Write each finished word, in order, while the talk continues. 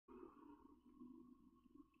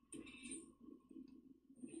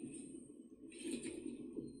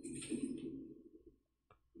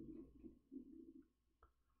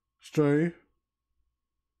Stray.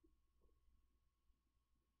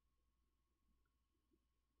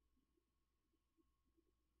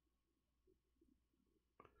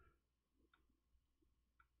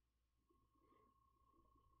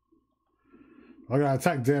 I got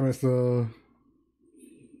attack damage to.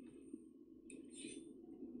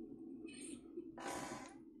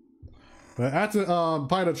 But after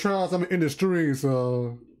Bite of Trials, I'm in the stream,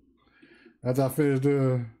 so after I finish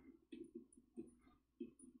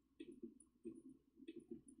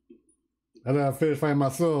after I finish fighting my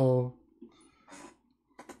soul.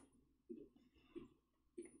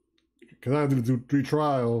 Cause I have to do 3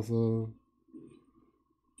 trials, so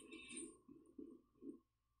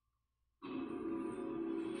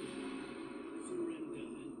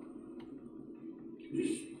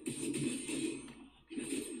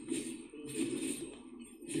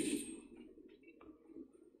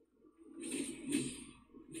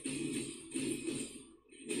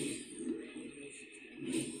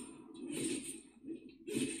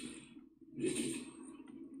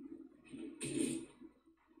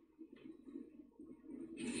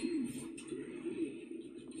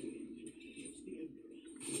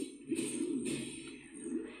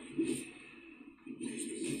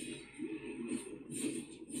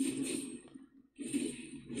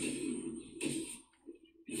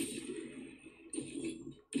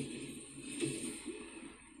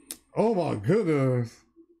oh my goodness.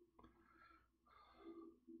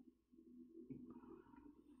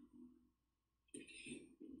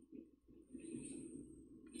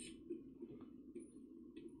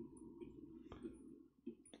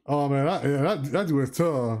 Oh man, that dude is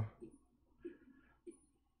tough.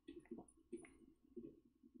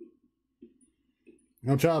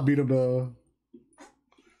 I'm trying to beat him though.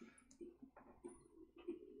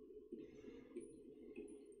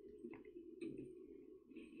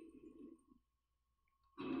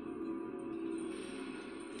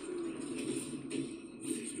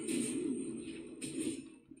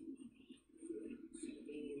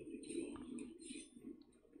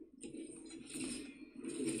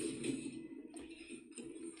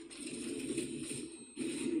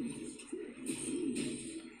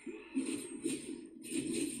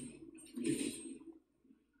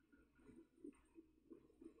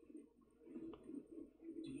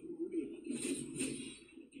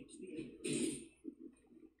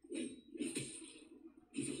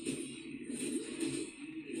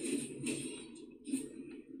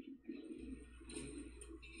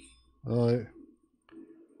 All right.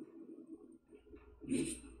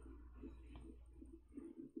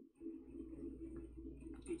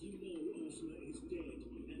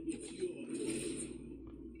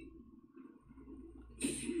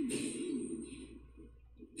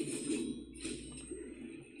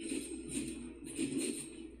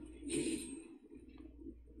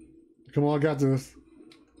 Come on, I got this.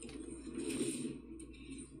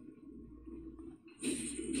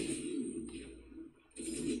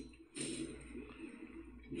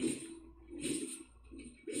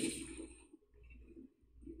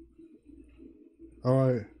 All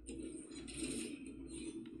right.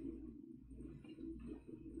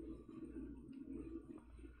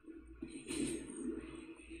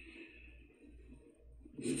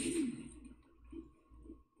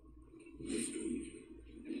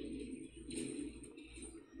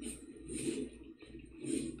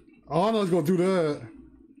 Oh, I know it's gonna do that.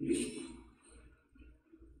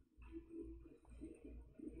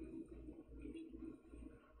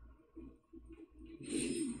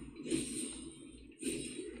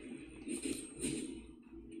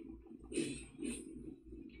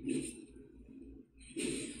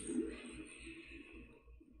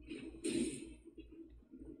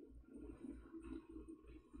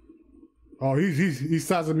 Oh, he's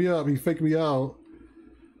sizing me up. He's faking me out.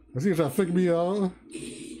 I see him trying to fake me out.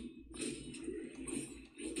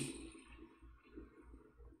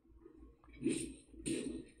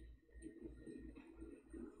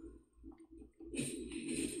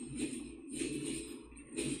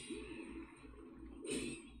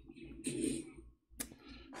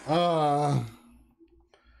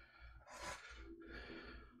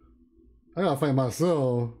 I gotta fight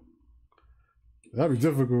myself. That'd be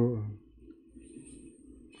difficult.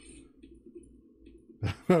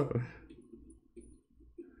 I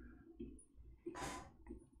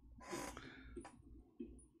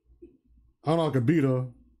don't know if I can beat her.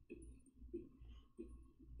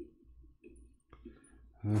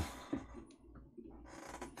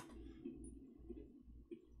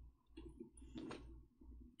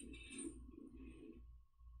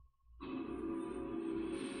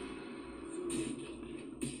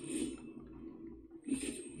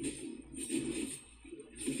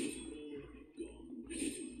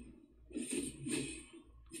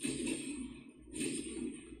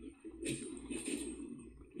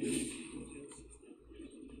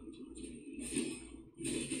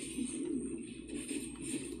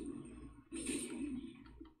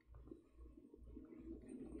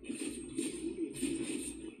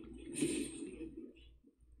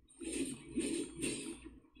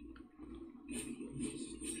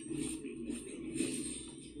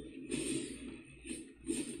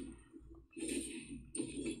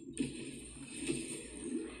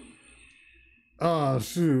 Oh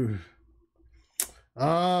shoot.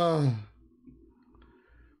 My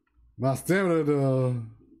stamina though.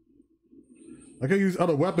 I can't use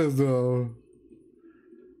other weapons though.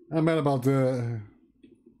 I'm mad about that.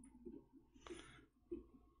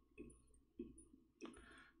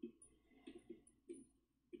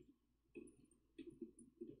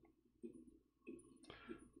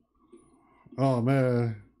 Oh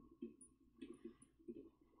man.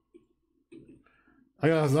 I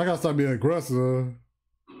gotta start being aggressive.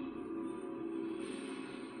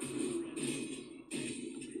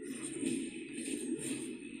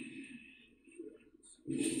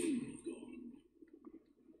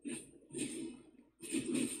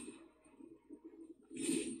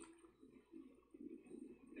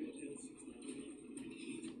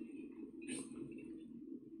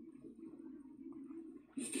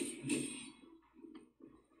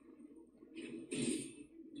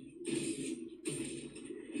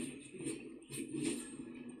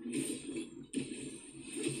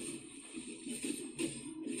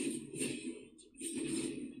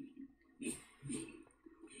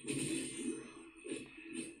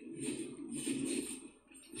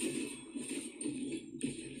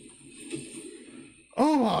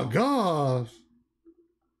 Oh my gosh.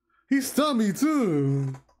 He stunned me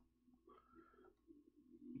too.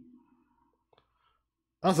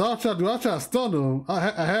 I said, I try to stun him. I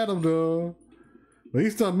had him though. But he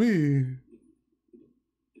stunned me.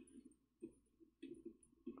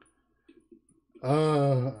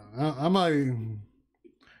 I might. I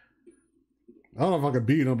don't know if I can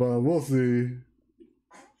beat him, but we'll see.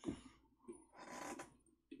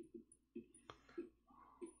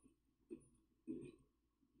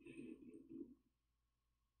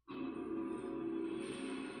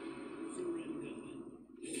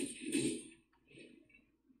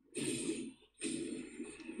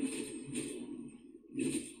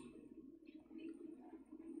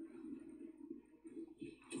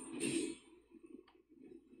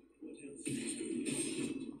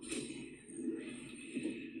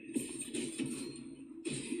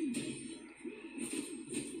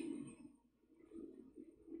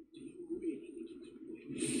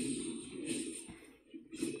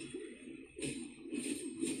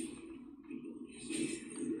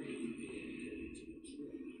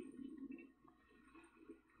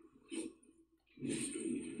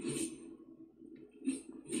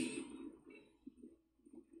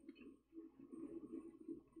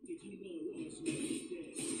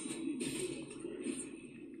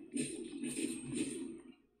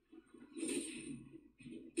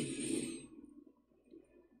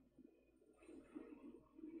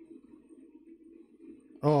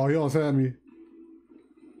 Oh, he almost had me.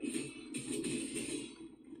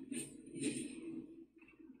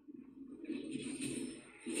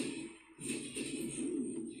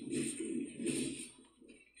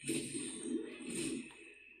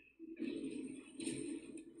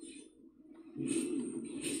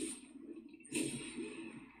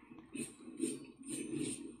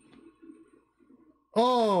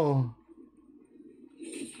 Oh.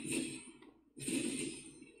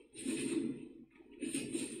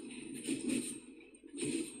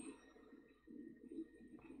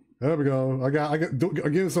 There we go. I get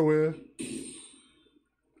it somewhere.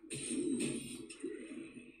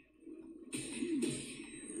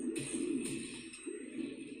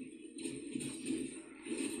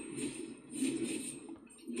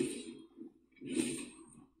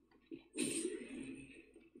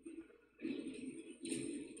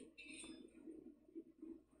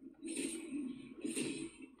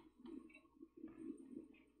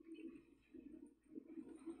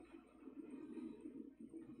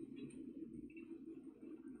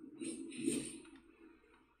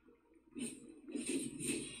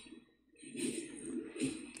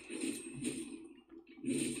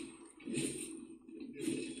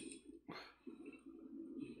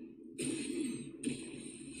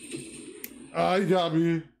 You got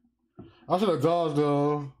me. I should have dodged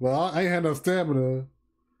though. Well, I ain't had no stamina.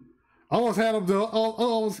 I almost had him though. I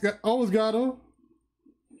almost got him.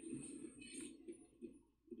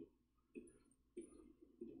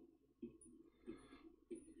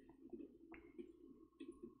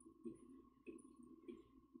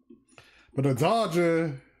 But the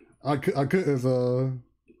dodger, I couldn't.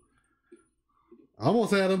 I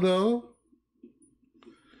almost had him though.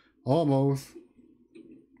 Almost.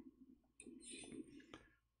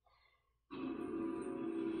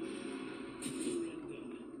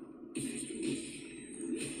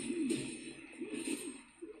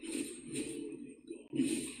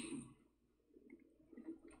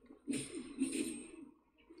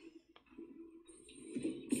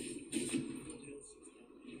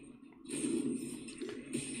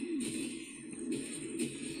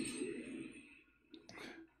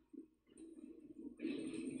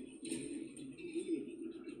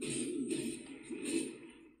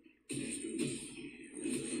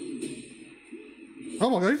 Oh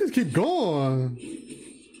my god, he just keep going.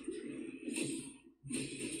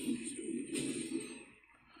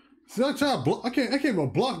 See, I try to block. I can't even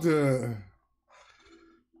block the.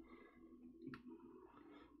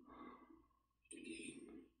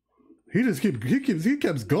 He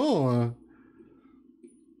keeps going.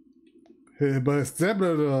 Yeah, but his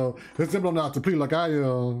stamina not depleted like I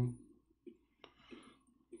am.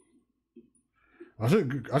 I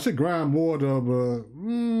should grind more though, but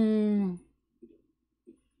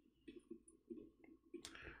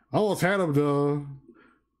I almost had him though.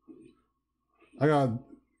 I got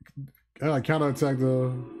counterattack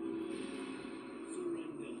though.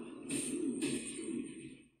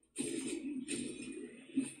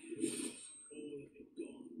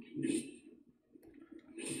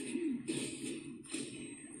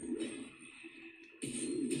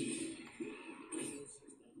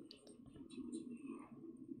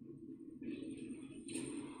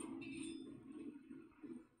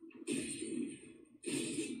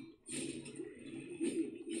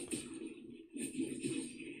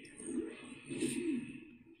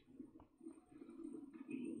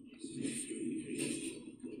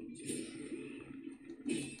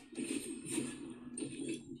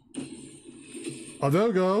 Oh, there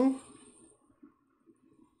we go.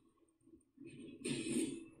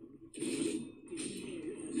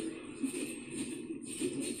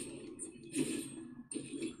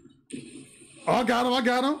 Oh, I got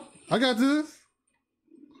him. I got this.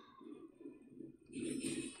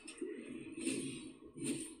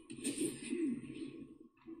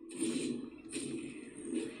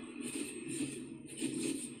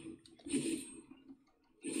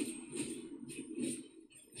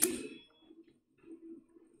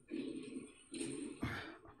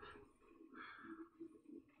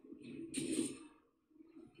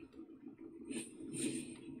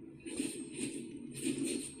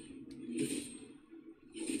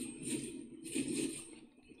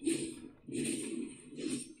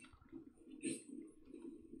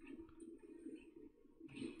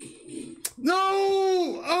 No!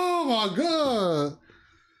 Oh my god!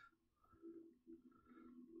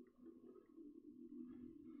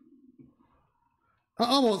 I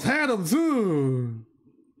almost had him too.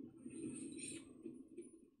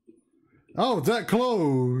 I was that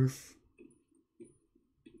close.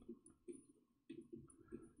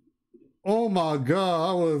 Oh my god,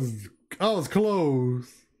 I was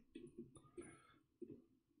close.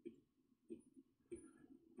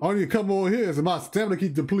 I need a couple more hits and my stamina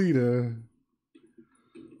keep depleted.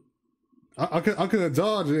 I couldn't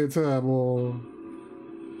dodge it in time, or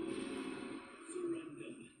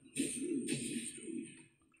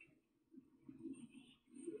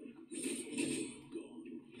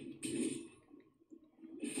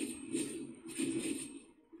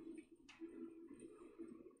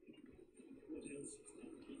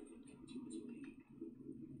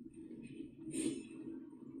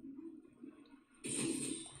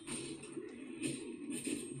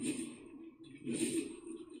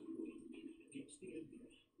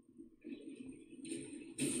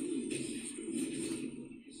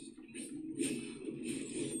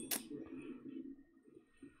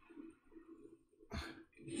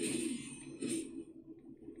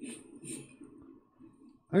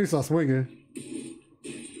I need to start swinging.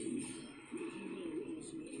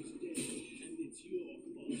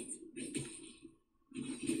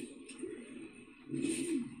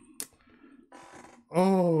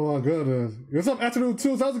 Oh my goodness. What's up, Afternoon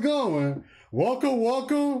Tunes? How's it going?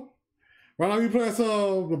 Welcome. Right now we playing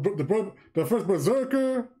the First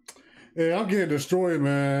Berserker. Yeah, I'm getting destroyed,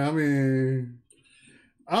 man. I mean,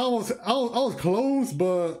 I was close,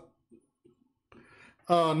 but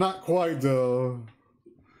not quite though.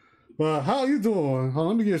 But how you doing?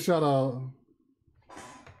 Let me get a shout out.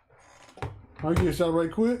 I'll get a shout out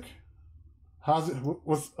right quick. How's it?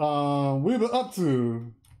 What's what you been up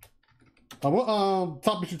to? What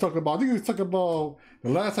topics you talking about? I think you was talking about the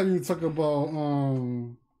last time you were talking about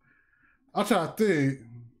I'm trying to think.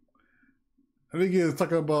 I think you was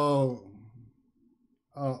talking about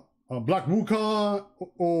Black Wukong,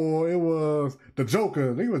 or it was the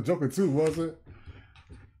Joker. I think it was Joker 2, was it?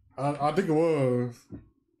 I think it was.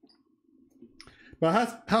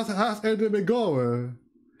 But how's everything been going?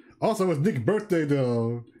 Also, it's Nick's birthday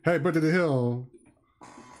though. Happy birthday to him.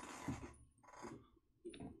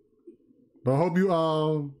 But I hope you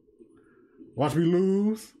watch me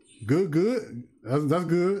lose. Good. That's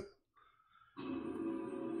good.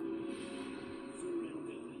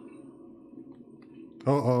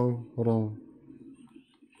 Uh-oh. Hold on.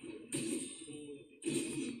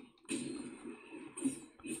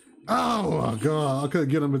 Oh my god, I couldn't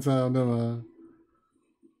get him in time, never mind.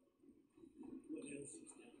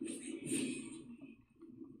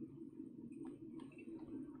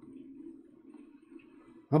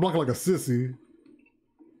 I'm blocking like a sissy.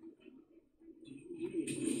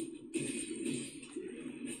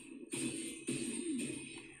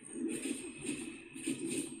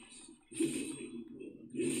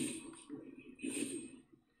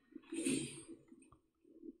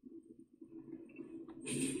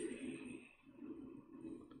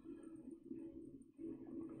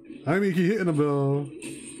 I didn't mean keep hitting him though.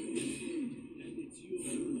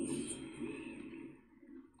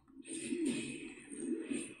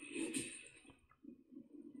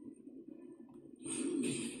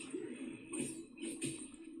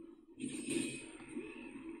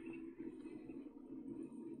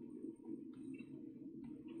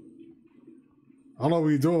 I don't know what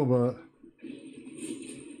he's doing, but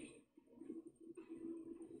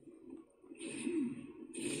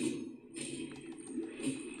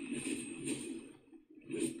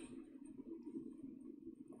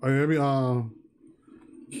oh yeah, maybe oh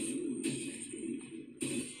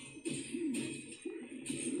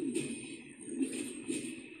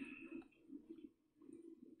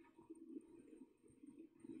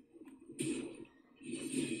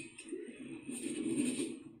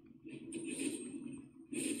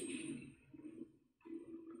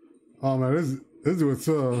man, this dude is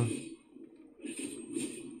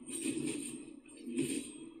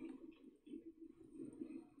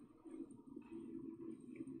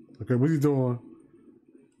okay, what's he doing?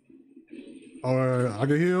 Oh, I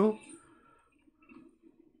can heal.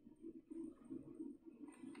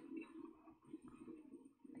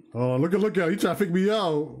 Oh, look at he trying to fake me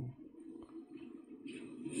out.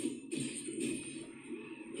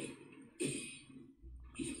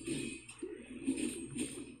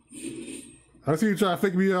 I see you trying to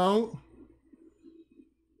fake me out.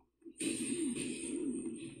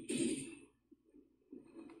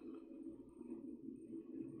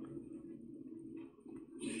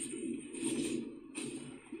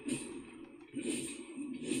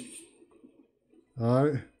 All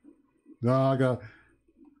right. No, I got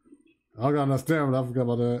enough stamina. I forgot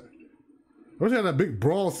about that. I wish I had that big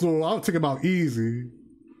broadsword. I would take him out easy.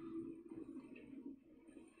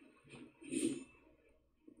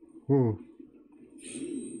 Ooh.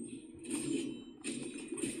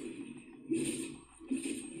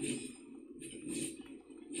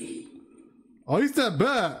 Oh, he stepped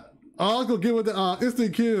back. Oh, I was gonna get with the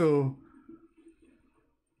instant kill.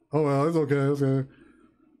 Oh well, it's okay. It's okay.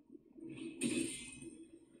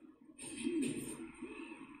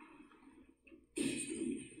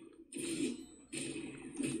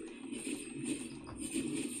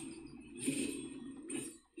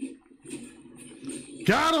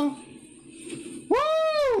 Got him!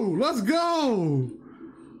 Woo! Let's go!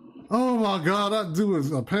 Oh my god, that dude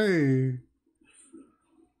is a pain.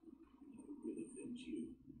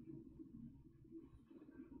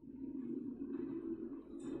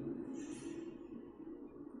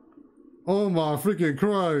 Oh my freaking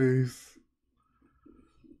Christ.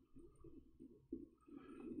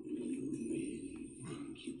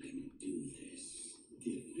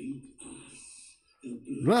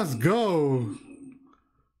 Let's go.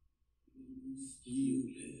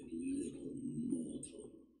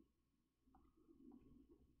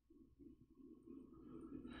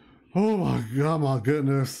 Oh my god, my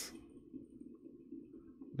goodness.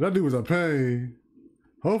 That dude was a pain.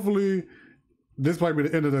 Hopefully, this might be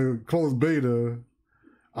the end of the closed beta.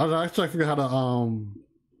 I'm trying to figure out how to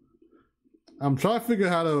I'm trying to figure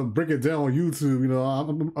out how to break it down on YouTube. You know, I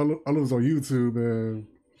lose on YouTube and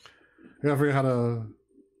I gotta figure out how to,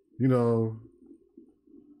 you know,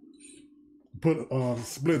 put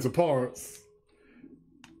split into parts.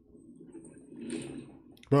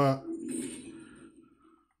 But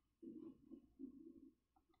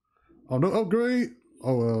oh, no upgrade?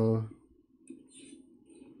 Oh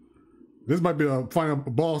this might be a final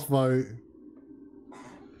boss fight.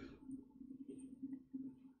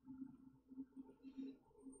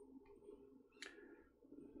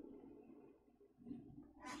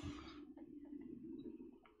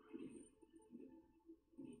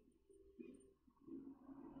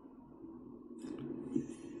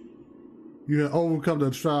 You have overcome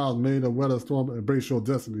the trials, made a weather storm, and embrace your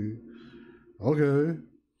destiny. Okay.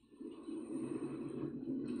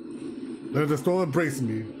 Let the storm embrace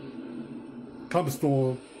me. Come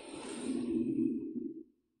storm.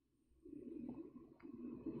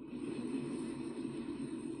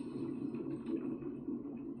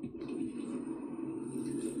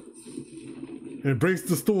 Embrace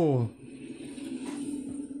the storm.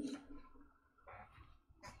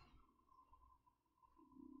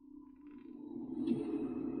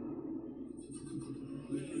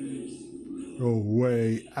 Go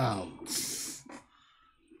way out.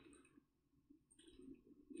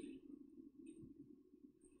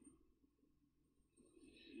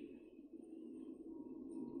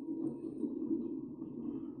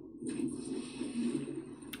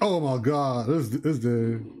 Oh my God, this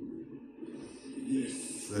dude.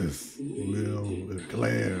 This will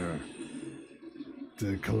declare.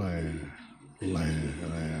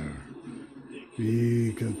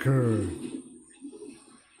 We concur.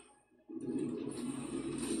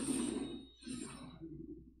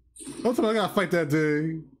 Don't tell me I gotta fight that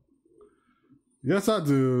thing. Yes, I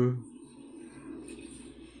do.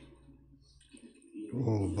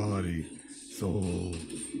 Oh, body, soul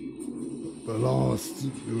belongs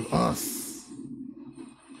to us.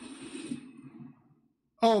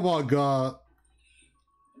 Oh my God.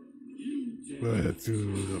 Where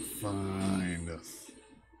to find us?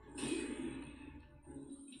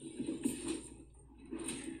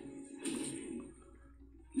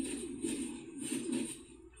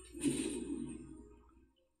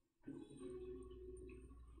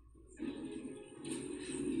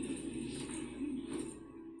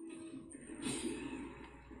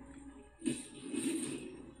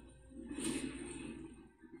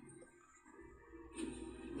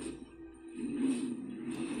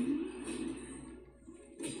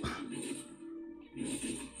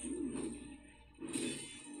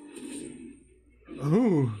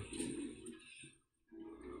 Ooh.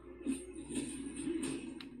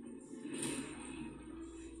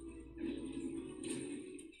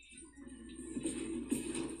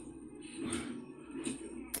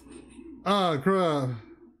 Ah, crap.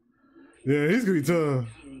 Yeah, he's gonna be tough.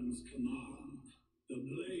 The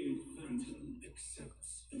Blade Phantom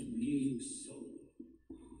accepts a new soul.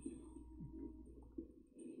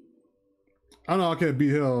 I know I can't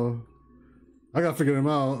beat hell. I gotta figure him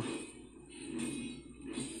out.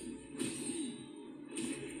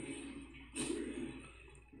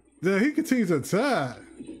 Yeah, he continues to attack.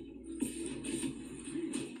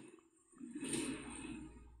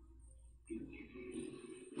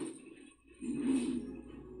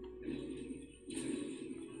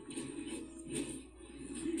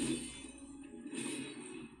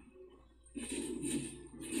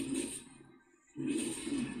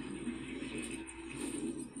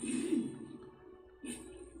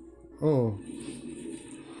 Oh.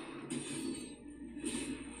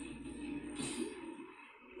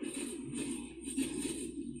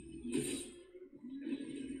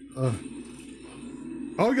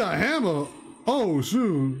 Oh, he got a hammer. Oh,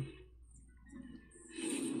 shoot.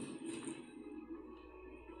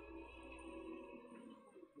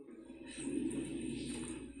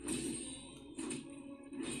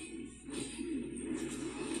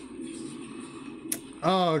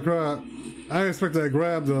 Oh, crap. I didn't expect that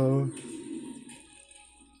grab, though.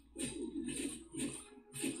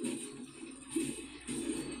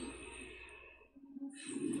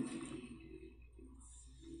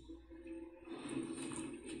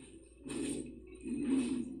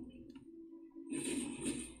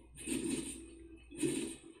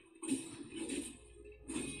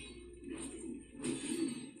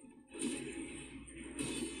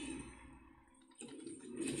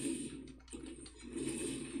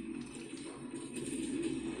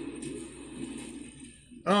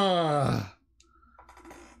 Ah.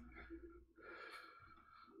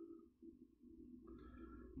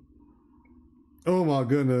 Oh my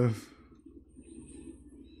goodness.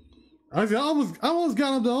 I almost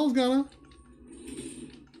got him though. I almost got him.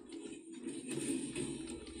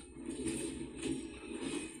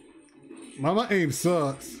 My aim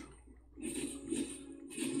sucks.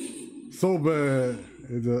 So bad.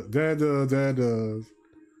 Dad does.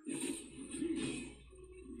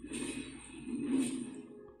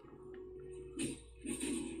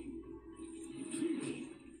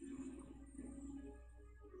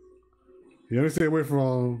 Yeah, let me stay away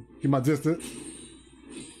from keep my distance.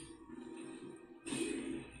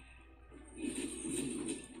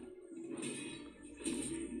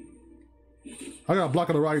 I got to block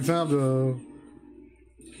at the right time though.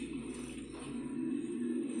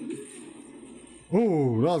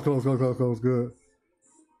 Oh, that was close, good.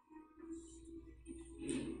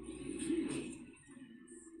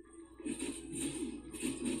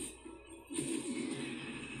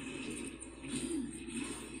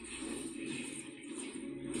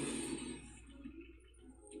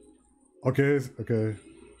 Okay, okay.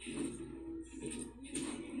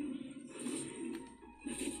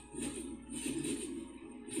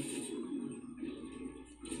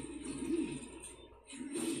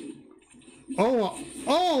 Oh,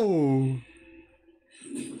 oh!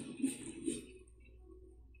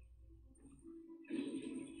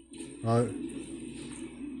 All right.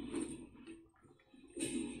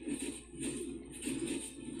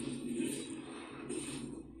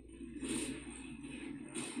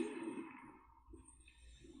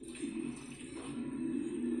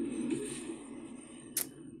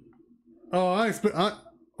 Oh,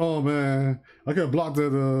 oh man, I could have blocked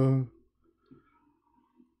it.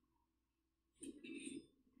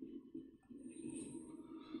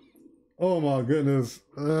 Oh my goodness.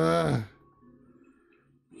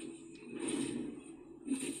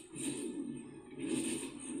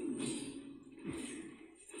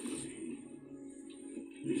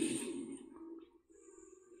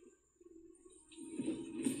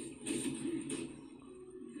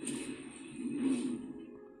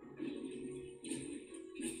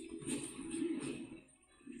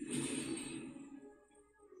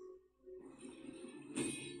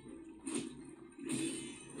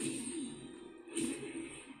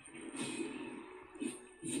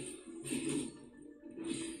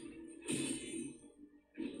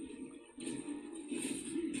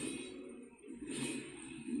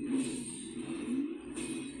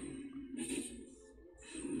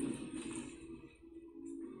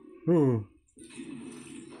 Ooh.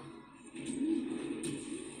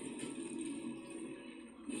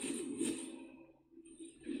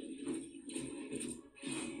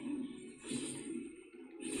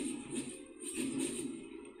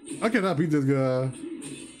 I cannot beat this guy.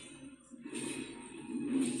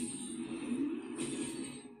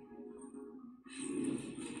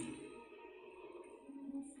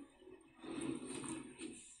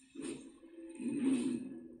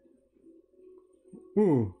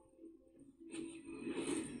 Ooh.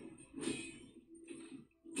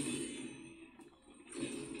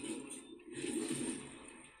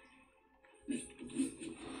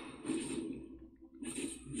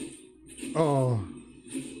 Oh.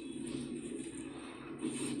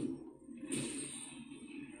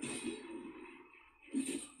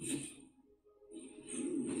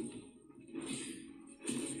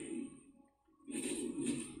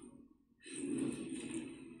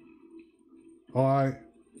 All right.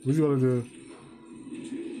 What you want to do?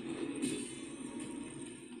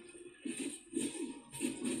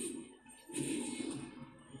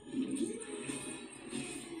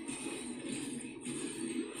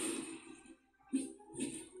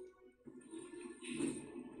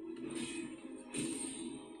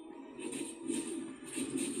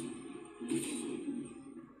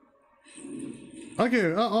 I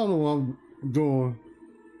don't know what I'm doing.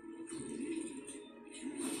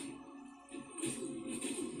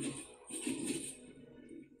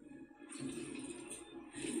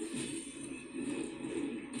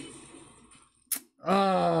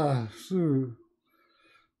 Ah, shoot.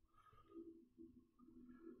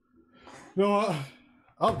 You know what?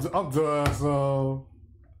 I'm done, so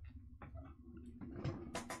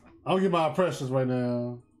I'll get my impressions right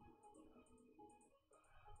now.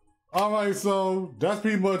 Alright, so that's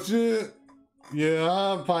pretty much it. Yeah,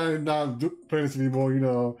 I'm probably not playing this anymore, you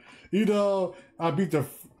know. I beat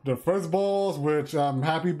the first boss, which I'm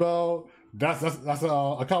happy about. That's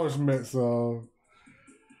an accomplishment, so.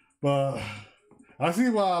 But I see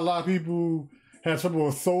why a lot of people have trouble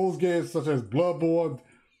with Souls games such as Bloodborne,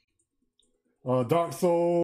 Dark Souls.